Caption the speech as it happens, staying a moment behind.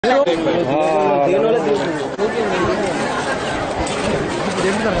Ma'am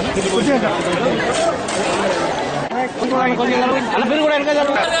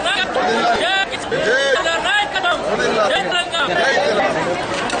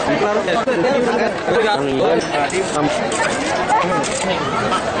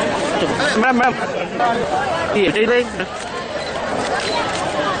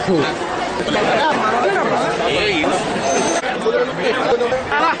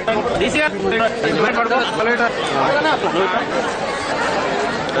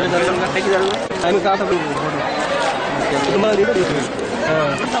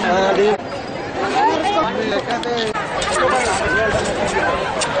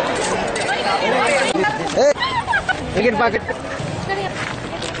ticket packet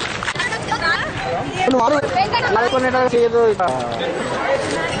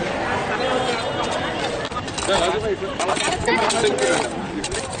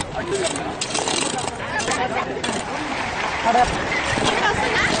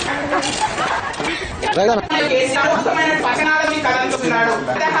Telangana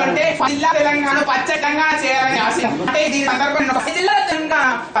పచ్చ తెలంగాణ చేయాలని ఆశ అంటే దీని సందర్భంగా జిల్లా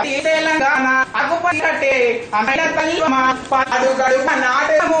తెలంగాణ అగుపట్టే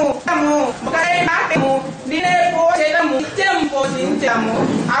నాటము నాటము నేనే పోషము నిత్యం పోషించము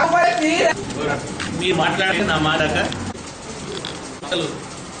అగుపడి మీరు మాట్లాడితే నా మాట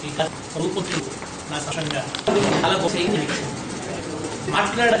రూపొచ్చు నా సహంగా చాలా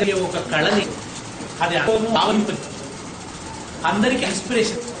మాట్లాడగలిగే ఒక కళని అది భావింపు అందరికి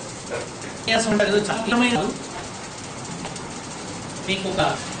ఇన్స్పిరేషన్ ఏదో చక్కమైన మీకు ఒక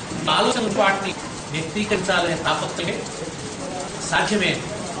ఆలోచన వాటిని వ్యక్తీకరించాలనే తాపత్రమే సాధ్యమే.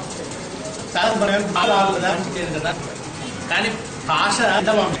 చాలా భావాలు కదా అంటలేదు కదా, కానీ భాష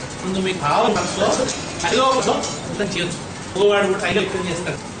ముందు మీ భావం మనసులో అదిలో అర్థం చేయొచ్చు. మగవాడు కూడా ఐదు వ్యక్తం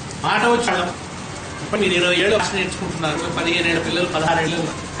చేస్తాడు, మాట వచ్చాడు. ఇప్పుడు మీరు 20 ఏళ్ళు భాష నేర్చుకుంటున్నారు, 15 ఏళ్ళ పిల్లలు 16 ఏళ్ళు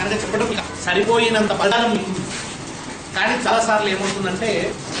కనుక చెప్పడం సరిపోయినంత పదాలు మీకు. కానీ చాలాసార్లు ఏమవుతుందంటే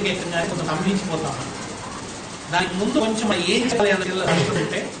కొంత సంభించిపోతాం. దానికి ముందు కొంచెం ఏం చేయాలి అన్న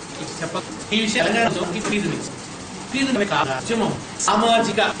అనుకుంటుంటే చెప్ప ఈ విషయాలు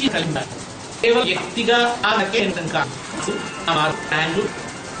సామాజిక కేవలం వ్యక్తిగా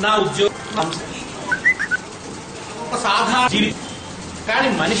నా ఉద్యోగం ఒక సాధారణ జీవి. కానీ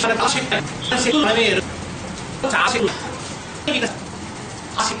మనిషి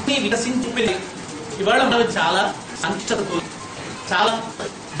ఆ శక్తిని వికసించుకుని ఇవాళ మనం చాలా సంక్షతతో చాలా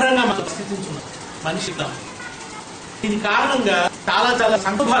మనం స్థితించున్నాం మనిషి. దీని కారణంగా చాలా చాలా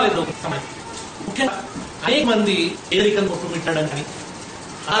సందర్భాలు ఎదుర్కొంటున్నాయి. ముఖ్యంగా అనేక మంది పేదరికం కొట్టుమిట్టడం కానీ,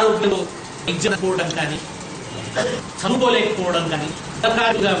 ఆరోగ్యంలో ఇజ్జపోవడం కానీ, చదువుకోలేకపోవడం కానీ,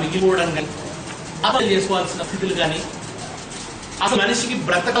 సహకారుగా మిగిలిపోవడం కానీ, ఆపలు చేసుకోవాల్సిన స్థితులు కానీ, అసలు మనిషికి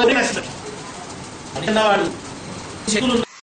బ్రతకలే నష్టం. వాడు శక్తులు